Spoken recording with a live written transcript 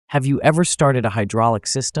Have you ever started a hydraulic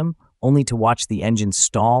system only to watch the engine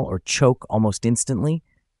stall or choke almost instantly?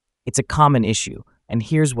 It's a common issue, and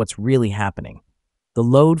here's what's really happening. The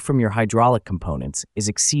load from your hydraulic components is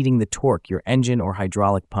exceeding the torque your engine or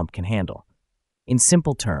hydraulic pump can handle. In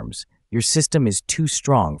simple terms, your system is too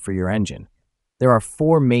strong for your engine. There are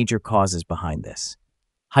four major causes behind this.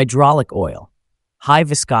 Hydraulic oil. High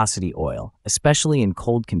viscosity oil, especially in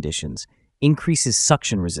cold conditions, increases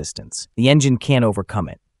suction resistance. The engine can't overcome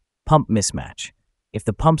it. Pump mismatch. If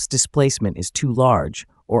the pump's displacement is too large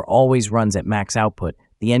or always runs at max output,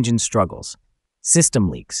 the engine struggles. System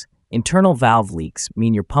leaks. Internal valve leaks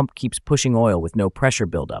mean your pump keeps pushing oil with no pressure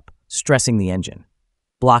buildup, stressing the engine.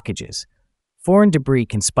 Blockages. Foreign debris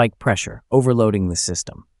can spike pressure, overloading the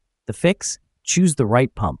system. The fix? Choose the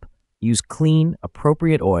right pump, use clean,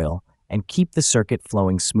 appropriate oil, and keep the circuit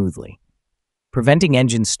flowing smoothly. Preventing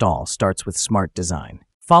engine stall starts with smart design.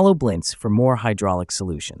 Follow Blince for more hydraulic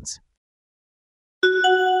solutions.